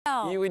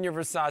wow. You in your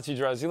Versace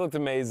dress. You looked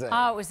amazing.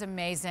 Oh, it was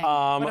amazing. What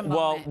a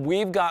well, moment.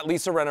 we've got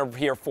Lisa Rinna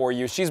here for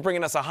you. She's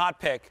bringing us a hot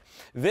pick.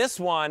 This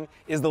one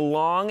is the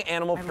long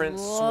animal print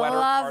sweater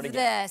cardigan. Love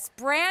this.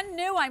 Brand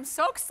new. I'm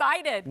so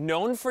excited.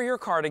 Known for your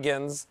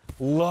cardigans.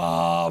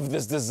 Love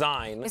this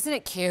design. Isn't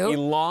it cute?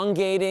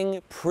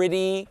 Elongating,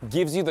 pretty,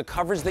 gives you the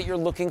coverage that you're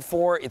looking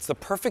for. It's the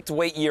perfect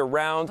weight year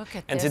round. Look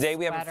at and this today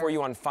we have it sweater. for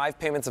you on 5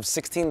 payments of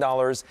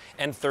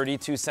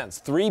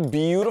 $16.32. 3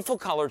 beautiful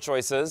color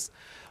choices.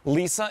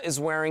 Lisa is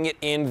wearing it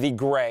in the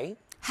gray.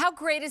 How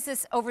great is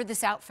this over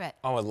this outfit?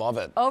 Oh, I love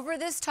it. Over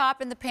this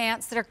top and the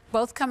pants that are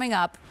both coming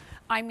up.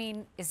 I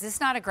mean, is this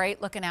not a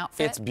great looking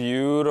outfit? It's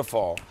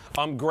beautiful.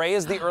 Gray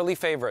is the early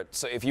favorite.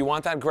 So if you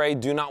want that gray,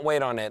 do not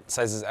wait on it.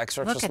 Sizes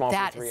extra small Look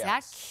at for that. 3X. Is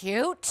that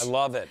cute? I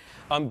love it.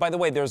 By the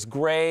way, there's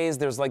grays,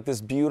 there's like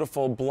this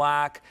beautiful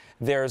black,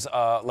 there's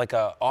like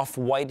a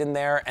off-white in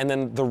there, and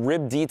then the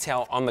rib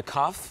detail on the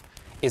cuff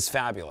is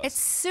fabulous. It's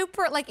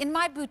super, like in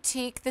my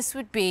boutique, this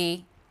would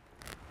be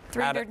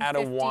 $350. At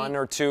a 1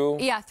 or 2?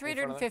 Yeah,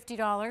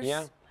 $350.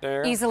 Yeah, there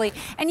you go. Easily.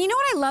 And you know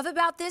what I love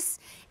about this?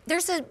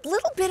 There's a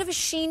little bit of a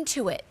sheen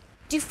to it.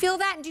 Do you feel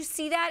that and do you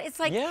see that? It's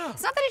like, yeah.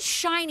 It's not that it's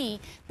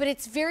shiny, but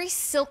it's very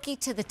silky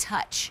to the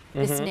touch,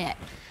 this knit.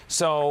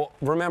 So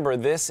remember,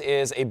 this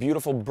is a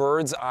beautiful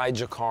bird's eye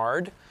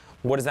jacquard.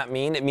 What does that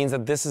mean? It means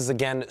that this is,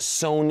 again,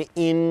 sewn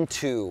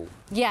into.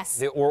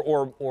 Yes.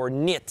 Or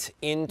knit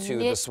into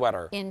the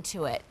sweater.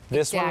 Into it.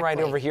 This one right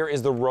over here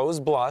is the rose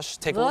blush.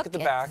 Take a look at the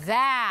back. Look at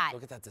that.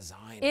 Look at that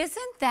design.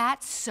 Isn't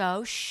that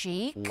so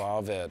chic?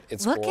 Love it.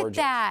 It's Look gorgeous.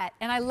 at that.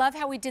 And I love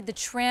how we did the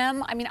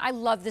trim. I mean, I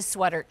love this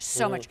sweater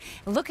so much.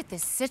 Look at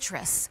this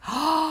citrus.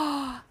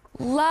 Love,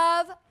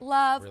 love,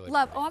 Really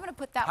love. pretty. Oh, I'm going to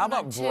put that How one on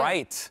about too.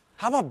 bright?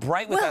 How about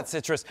bright with that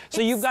citrus?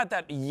 So you've got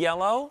that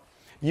yellow.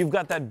 You've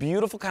got that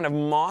beautiful kind of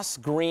moss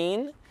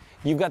green.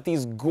 You've got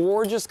these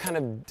gorgeous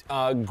kind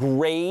of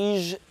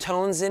grayish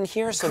tones in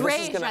here. So Grayish,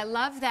 this is gonna, I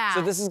love that.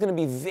 So this is going to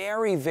be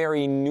very,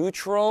 very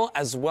neutral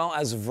as well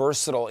as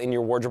versatile in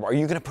your wardrobe. Are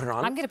you going to put it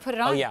on? I'm going to put it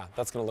on. Oh yeah,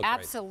 that's going to look great.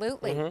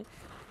 Absolutely.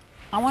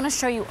 I want to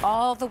show you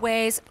all the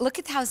ways. Look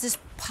at how this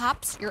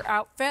pops your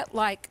outfit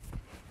like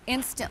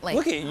instantly.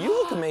 Look at you.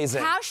 You look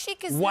amazing. How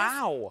chic is this?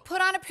 Wow.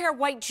 Put on a pair of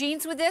white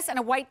jeans with this and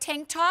a white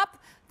tank top.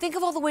 Think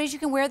of all the ways you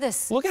can wear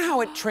this. Look at how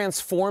it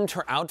transformed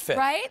her outfit.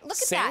 Right?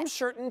 Look at that. Same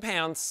shirt and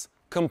pants,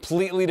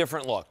 completely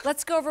different look.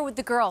 Let's go over with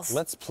the girls.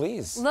 Let's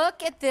please.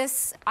 Look at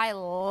this. I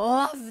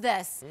love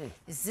this.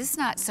 Is this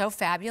not so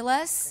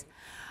fabulous?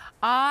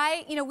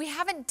 You know, we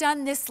haven't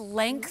done this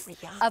length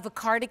of a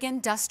cardigan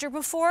duster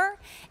before,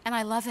 and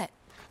I love it.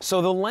 So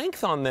the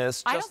length on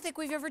this, I don't think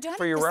we've ever done it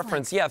for your this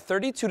reference, length. yeah,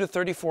 32 to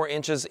 34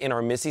 inches in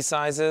our Missy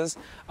sizes,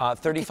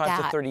 35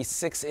 to that.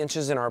 36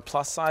 inches in our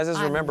plus sizes.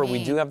 I Remember, we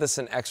mean, do have this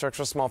in extra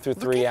small through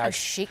 3X. Look at how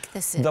chic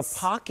this is. The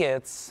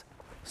pockets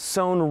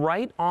sewn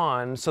right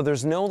on, so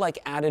there's no like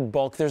added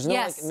bulk. There's no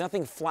like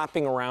nothing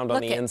flapping around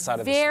on the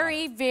inside of the sweater.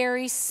 Very,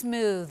 very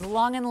smooth.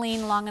 Long and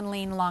lean, long and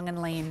lean, long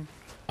and lean.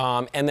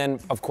 And then,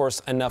 of course,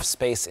 enough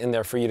space in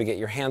there for you to get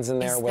your hands in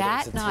there. Is whether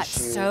that it's a not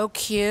tissue. so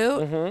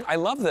cute? I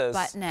love this.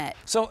 Button it.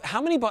 So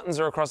how many buttons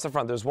are across the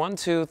front? There's 1,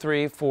 2,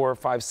 3, 4,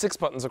 5, 6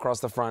 buttons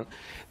across the front.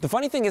 The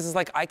funny thing is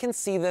like I can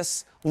see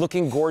this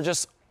looking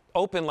gorgeous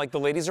open like the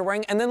ladies are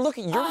wearing, and then look,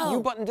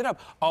 you buttoned it up.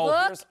 Oh,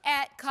 look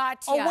at Katya.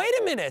 Oh, wait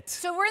a minute.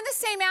 So we're in the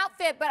same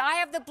outfit, but I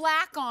have the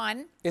black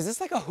on. Is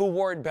this like a who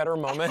wore it better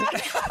moment?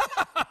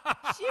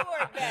 She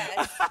wore it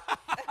best.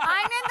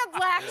 I'm in the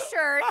black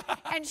shirt,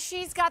 and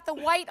she's got the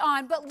white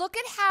on, but look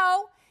at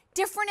how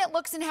different it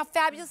looks and how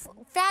fabulous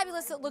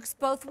it looks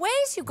both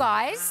ways, you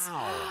guys.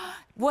 Wow.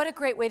 What a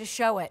great way to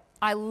show it.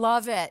 I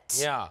love it.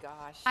 Yeah.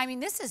 Gosh. I mean,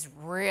 this is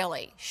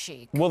really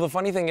chic. Well, the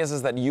funny thing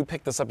is that you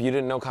picked this up. You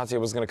didn't know Katya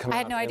was going to come out I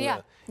had no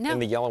idea. in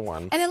the yellow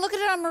one. And then look at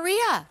it on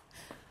Maria.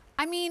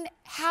 I mean,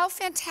 how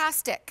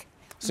fantastic.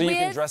 So you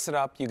can dress it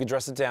up, you can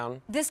dress it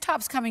down. This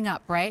top's coming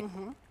up, right?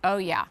 Oh,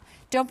 yeah.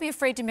 Don't be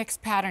afraid to mix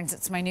patterns.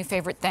 It's my new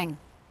favorite thing.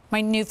 My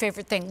new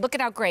favorite thing. Look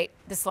at how great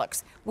this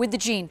looks with the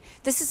jean.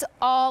 This is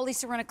all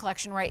Lisa Rinna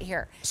Collection right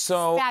here.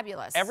 So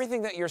fabulous.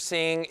 Everything that you're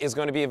seeing is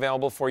going to be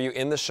available for you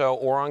in the show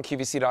or on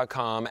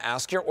QVC.com.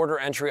 Ask your order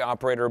entry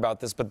operator about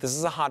this, but this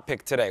is a hot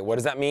pick today. What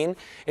does that mean?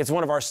 It's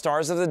one of our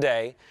stars of the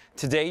day.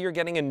 Today you're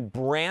getting a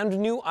brand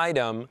new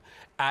item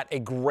at a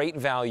great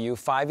value,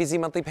 5 easy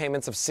monthly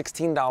payments of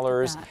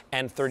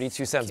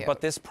 $16.32.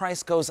 But this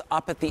price goes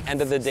up at the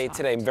end of the day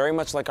today, very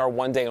much like our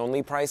one-day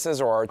only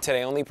prices or our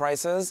today only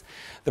prices.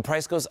 The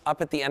price goes up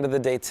at the end of the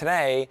day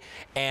today,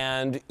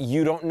 and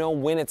you don't know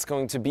when it's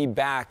going to be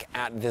back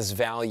at this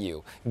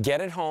value. Get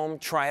it home,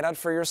 try it out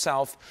for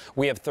yourself.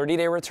 We have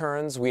 30-day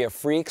returns, we have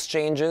free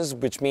exchanges,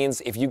 which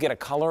means if you get a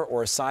color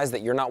or a size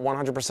that you're not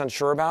 100%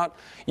 sure about,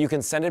 you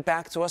can send it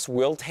back to us.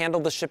 We'll handle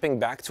the shipping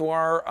back to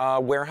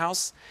our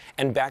warehouse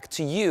and coming back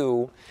to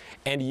you,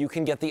 and you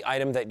can get the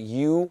item that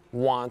you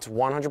want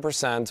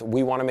 100%.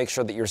 We want to make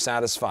sure that you're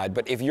satisfied.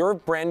 But if you're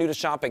brand new to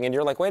shopping and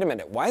you're like, wait a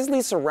minute, why is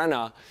Lisa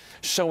Rinna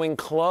showing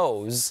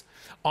clothes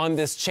on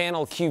this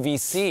channel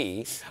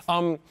QVC?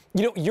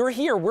 You know, you're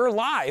here, we're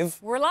live.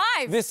 We're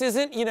live. This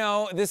isn't,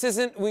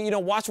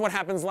 Watch What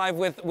Happens Live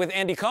with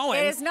Andy Cohen.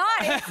 It is not.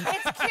 It's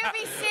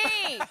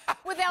QVC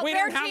with Alberti We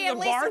don't have and the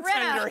Lisa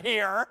bartender Rinna.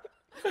 here.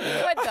 We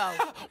could, though.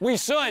 We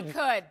should. We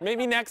could.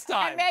 Maybe next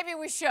time. And maybe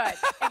we should.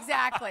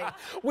 Exactly.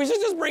 We should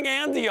just bring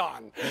Andy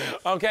on.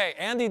 Okay,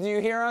 Andy, do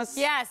you hear us?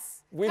 Yes.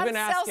 We've Come been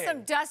asking. sell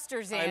some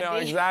dusters, Andy. I know,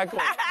 exactly.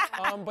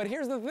 But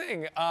here's the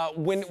thing.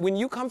 When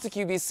you come to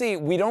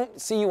QVC, we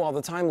don't see you all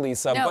the time,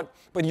 Lisa, No.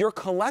 but your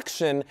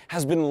collection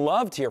has been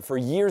loved here for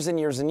years and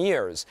years and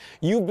years.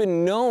 You've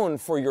been known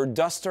for your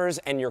dusters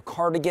and your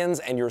cardigans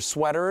and your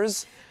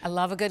sweaters. I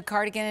love a good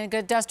cardigan and a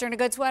good duster and a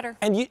good sweater.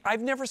 And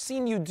I've never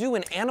seen you do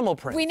an animal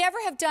print. We never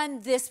have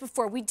done this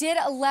before. We did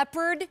a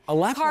leopard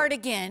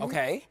cardigan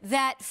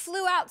that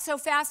flew out so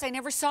fast I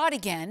never saw it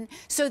again.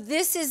 So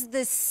this is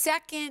the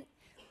second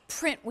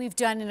print we've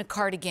done in a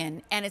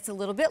cardigan, and it's a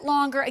little bit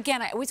longer.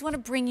 Again, I always want to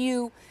bring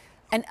you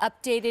an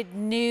updated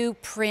new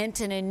print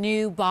and a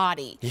new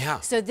body. Yeah.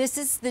 So this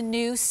is the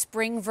new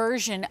spring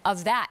version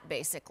of that,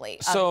 basically,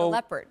 of the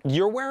leopard.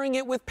 You're wearing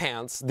it with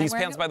pants. These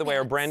pants, by the way,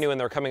 are brand new,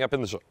 and they're coming up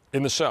in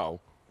the show.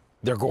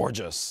 They're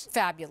gorgeous.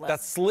 Fabulous.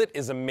 That slit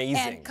is amazing.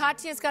 And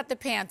Katya's got the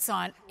pants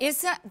on.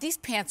 These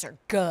pants are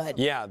good.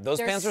 Yeah, those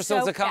They're pants are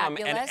still so to come,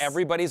 fabulous. and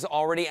everybody's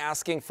already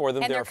asking for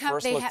them. And Their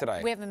first look today.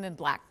 We have them in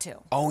black,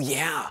 too. Oh,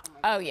 yeah.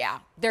 Oh, yeah.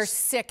 They're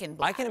sick in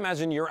black. I can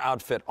imagine your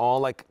outfit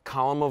all like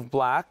column of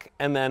black,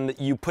 and then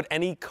you put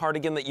any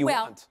cardigan that you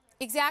want.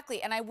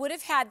 Exactly, and I would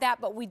have had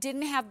that, but we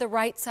didn't have the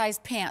right size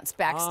pants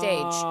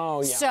backstage.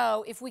 Oh, yeah.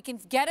 So if we can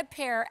get a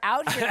pair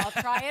out here, I'll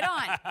try it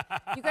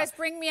on. You guys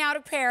bring me out a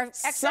pair.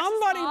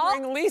 Somebody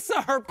bring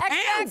Lisa her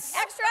pants.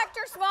 Extra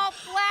small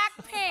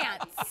black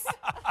pants.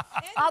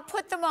 I'll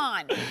put them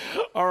on.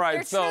 All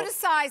right, They're true to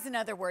size, in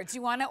other words.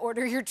 You want to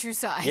order your true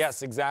size.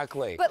 Yes,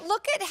 exactly. But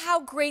look at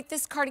how great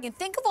this cardigan.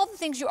 Think of all the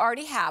things you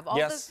already have.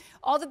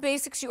 All the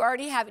basics you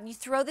already have, and you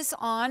throw this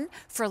on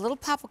for a little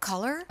pop of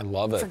color. I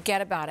love it. Forget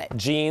about it.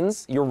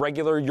 Jeans, your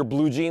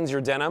blue jeans,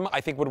 your denim,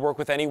 I think would work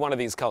with any one of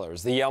these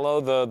colors. The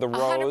yellow, the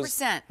rose,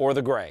 100%. or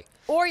the gray.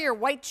 Or your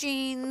white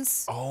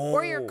jeans,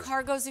 or your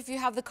cargos if you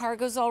have the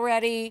cargos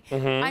already.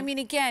 I mean,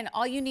 again,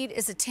 all you need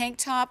is a tank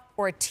top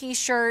or a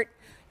t-shirt,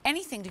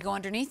 anything to go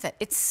underneath it.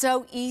 It's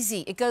so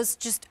easy. It goes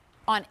just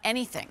on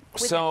anything.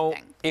 So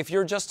if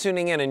you're just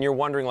tuning in and you're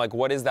wondering, like,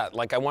 what is that?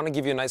 Like, I want to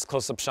give you a nice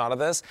close-up shot of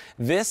this.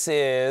 This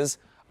is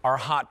our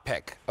hot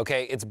pick,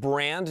 okay? It's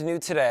brand new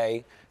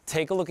today.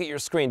 Take a look at your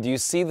screen. Do you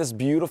see this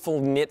beautiful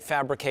knit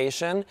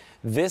fabrication?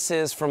 This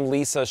is from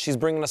Lisa. She's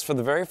bringing us for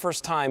the very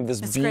first time this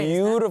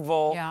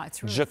beautiful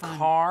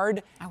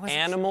jacquard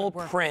animal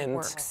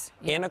print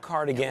in a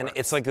cardigan.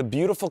 It's like a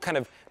beautiful kind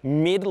of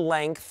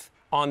mid-length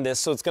on this,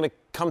 so it's going to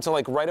come to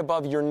like right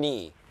above your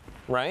knee,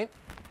 right?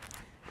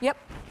 Yep.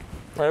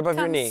 Right above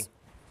your knee.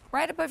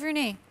 Right above your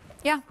knee.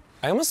 Yeah.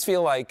 I almost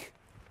feel like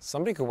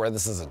somebody could wear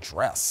this as a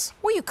dress.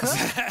 Well, you could.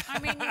 I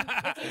mean,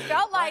 if you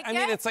felt like it.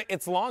 I mean,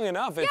 it's long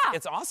enough.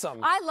 It's awesome.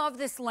 I love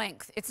this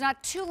length. It's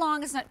not too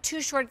long. It's not too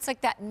short. It's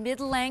like that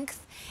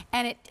mid-length.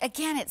 And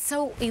it's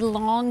so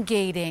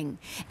elongating.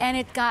 And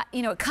it got,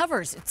 it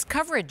covers. It's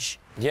coverage.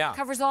 Yeah. It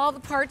covers all the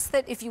parts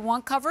that if you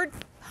want covered,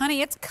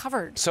 honey, it's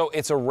covered. So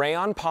it's a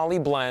rayon poly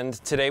blend.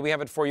 Today we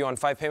have it for you on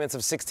 5 payments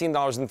of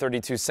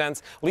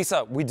 $16.32.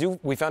 Lisa,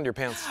 we found your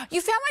pants.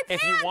 You found my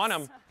pants? If you want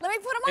them. Let me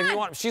put them on. If you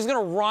want them. She's going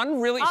to run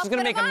really. She's going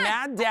to make a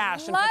mad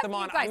dash and put them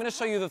on. I'm going to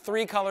show you the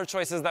 3 color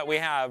choices that we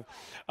have.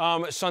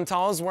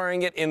 Chantal is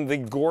wearing it in the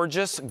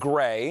gorgeous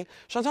gray.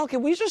 Chantal,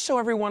 can we just show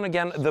everyone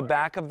again the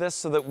back of this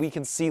so that we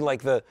can see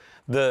like the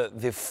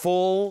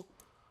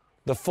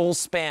full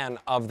span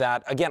of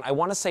that. Again, I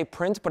want to say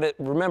print, but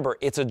remember,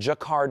 it's a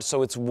jacquard,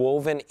 so it's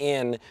woven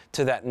in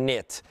to that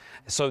knit.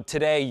 So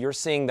today, you're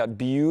seeing that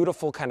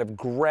beautiful kind of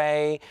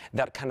gray,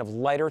 that kind of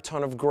lighter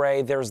tone of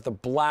gray. There's the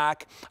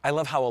black. I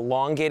love how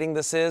elongating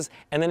this is.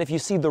 And then if you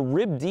see the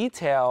rib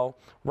detail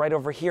right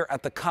over here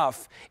at the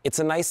cuff, it's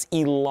a nice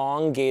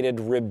elongated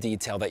rib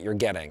detail that you're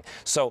getting.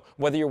 So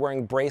whether you're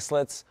wearing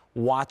bracelets,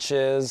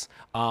 watches,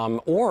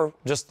 or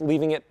just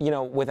leaving it,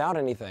 without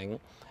anything,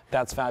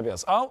 that's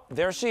fabulous. Oh,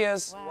 there she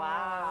is.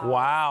 Wow.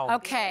 Wow.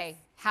 Okay,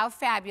 how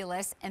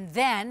fabulous. And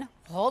then,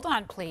 hold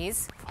on,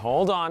 please.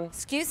 Hold on.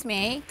 Excuse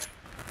me.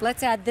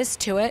 Let's add this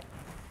to it.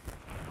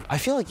 I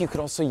feel like you could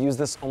also use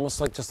this almost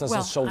like just as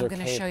a shoulder cape. I'm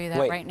going to show you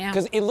that right now.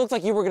 Because it looked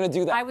like you were going to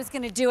do that. I was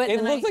going to do it.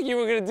 It looked like you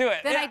were going to do it.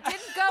 Then I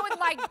didn't go with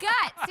my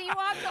gut. See, you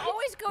have to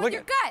always go with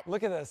your gut.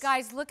 Look at this.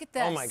 Guys, look at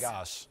this. Oh, my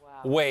gosh.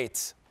 Wow.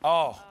 Wait.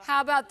 Oh.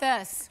 How about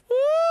this?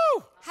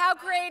 Woo! How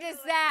great is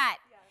that?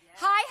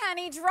 Hi,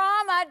 honey,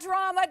 drama,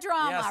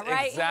 yes,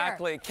 right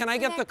exactly. Here. Can I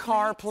get the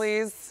car,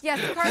 please? Yes,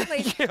 the car,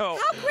 please.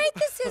 How great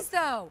this is,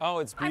 though. Oh,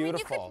 it's beautiful. I mean,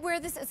 you could wear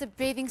this as a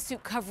bathing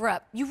suit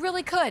cover-up. You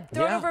really could.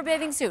 Throw it over a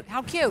bathing suit.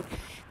 How cute.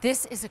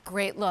 This is a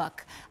great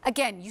look.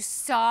 Again, you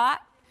saw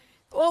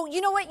Oh,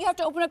 you know what? You have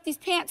to open up these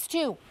pants,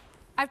 too.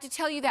 I have to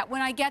tell you that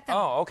when I get them.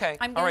 Oh, okay.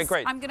 All right,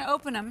 great. I'm going to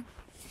open them.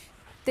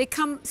 They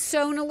come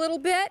sewn a little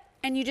bit,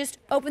 and you just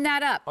open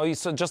that up. Oh,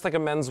 so just like a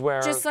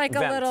menswear Just like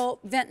vent. a little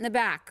vent in the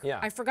back. Yeah.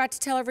 I forgot to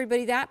tell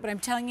everybody that, but I'm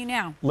telling you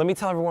now. Let me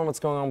tell everyone what's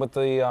going on with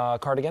the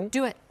cardigan.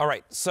 Do it. All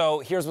right, so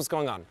here's what's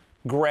going on.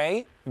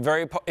 Gray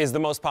is the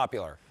most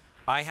popular.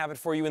 I have it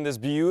for you in this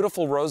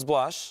beautiful rose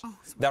blush. Oh,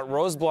 that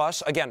rose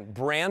blush, again,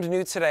 brand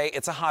new today.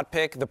 It's a hot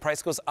pick. The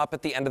price goes up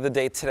at the end of the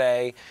day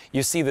today.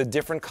 You see the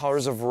different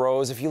colors of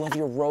rose. If you love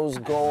your rose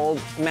gold,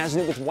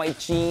 imagine it with white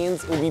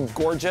jeans. It would be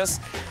gorgeous.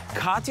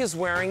 Katya's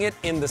wearing it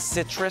in the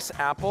citrus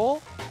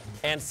apple,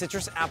 and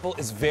citrus apple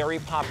is very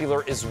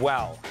popular as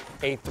well.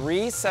 A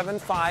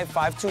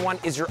 375521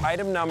 is your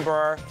item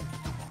number.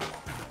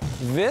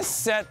 This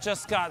set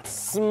just got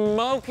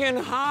smoking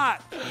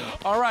hot.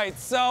 All right,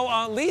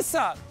 so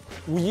Lisa,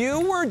 you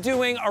were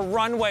doing a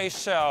runway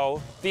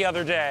show the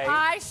other day.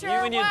 I sure was.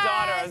 You and your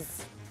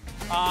daughters.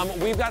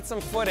 We've got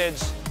some footage.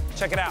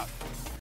 Check it out.